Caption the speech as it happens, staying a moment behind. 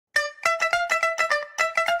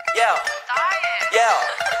Yeah. Yeah.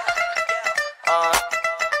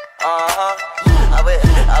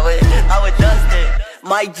 I would dust it.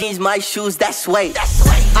 My jeans, my shoes, that's Suede.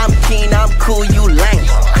 I'm keen, I'm cool, you lame.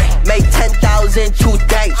 Make 10,000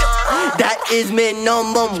 today. That is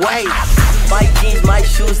minimum wage. My jeans, my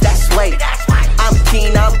shoes, that's Suede. I'm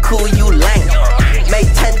keen, I'm cool, you lame.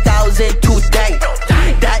 Make 10,000 today.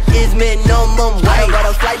 That is minimum wage. Got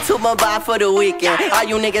a flight to Mumbai for the weekend. All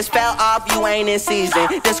you niggas fell off, you ain't in season.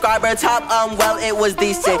 Describe her top, well, it was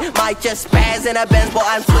decent. Might just spaz in a Benz, boy,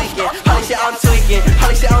 I'm tweaking. Holy shit, I'm tweaking.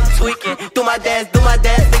 Holy shit, I'm tweaking. Do my dance,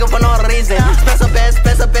 nigga, for no reason. Spend some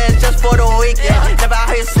bands just for the weekend. Never out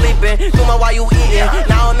here sleeping, do my while you eating.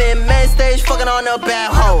 Now I'm in main stage, fucking on a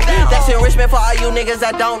bad hoe. That's enrichment for all you niggas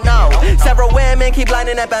that don't know. Several women keep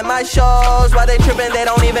lining up at my shows. While they tripping, they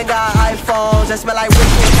don't even got iPhones. It smell like rich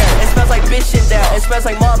in here, it smells like bitch in there. It smells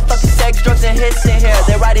like motherfucking sex, drugs, and hits in here.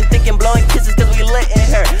 They riding thick and blowing kisses cause we lit in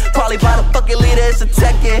here. Probably by the fucking leader, it's a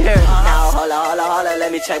tech in here. Now holla,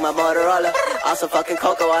 let me check my Motorola. Also fucking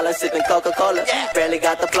Coca while I'm sipping Coca-Cola. Barely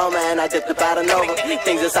got the diploma and I dipped about a Nova.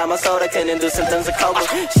 Things inside my soda can induce symptoms of coma.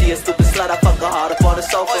 She a stupid slut, I fuck her harder for the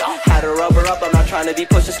sofa. Had her rubber up, I'm not trying to be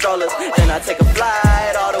pushing strollers. Then I take a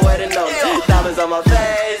flight all the way to Nova. Diamonds on my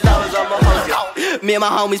face, diamonds on my hoes. Me and my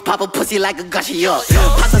homies pop a pussy like a gushy up.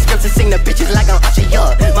 Pop some scripts and sing the bitches like I'm Usher,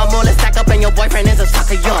 yeah. My mullet stack up and your boyfriend is a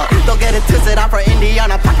sucker, yeah. Don't get it twisted, I'm from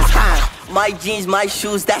Indiana, Pakistan. My jeans, my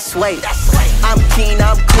shoes, that's Suede. I'm keen,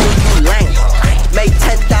 I'm cool, you lame. Make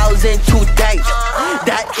 10,000 today.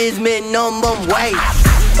 That is minimum wage.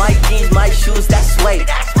 My jeans, my shoes, that's Suede.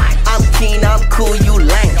 I'm keen, I'm cool, you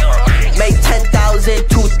lame. Make 10,000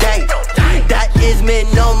 today. That is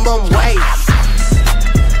minimum wage.